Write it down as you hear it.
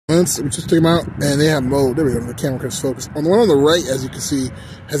blunts. We just took them out, and they have mold. There we go. The camera can focus. On the one on the right, as you can see,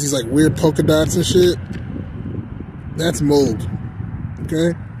 has these like weird polka dots and shit. That's mold.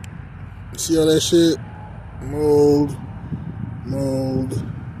 Okay? See all that shit? Mold. Mold.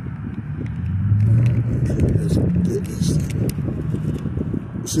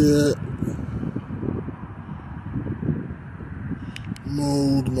 See that?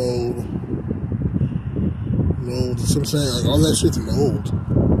 Mold. That's what I'm saying. Like, all that shit's mold.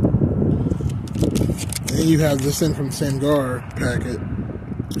 And you have this in from the same guard packet.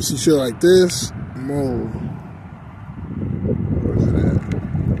 You see shit like this, mold. Where's it at?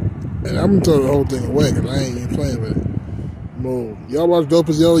 And I'm gonna throw the whole thing away because I ain't even playing with it. Mold. Y'all watch Dope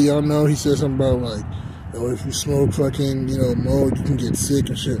as Yo, y'all know he said something about like, oh, if you smoke fucking, you know, mold, you can get sick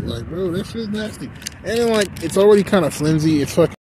and shit. Like, bro, that shit's nasty. And then, like, it's already kind of flimsy. It's fucking